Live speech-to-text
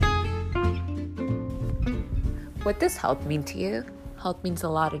What does health mean to you? Health means a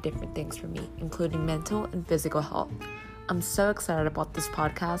lot of different things for me, including mental and physical health. I'm so excited about this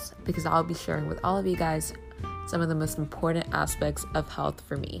podcast because I'll be sharing with all of you guys some of the most important aspects of health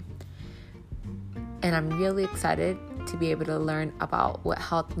for me. And I'm really excited to be able to learn about what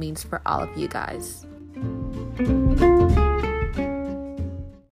health means for all of you guys.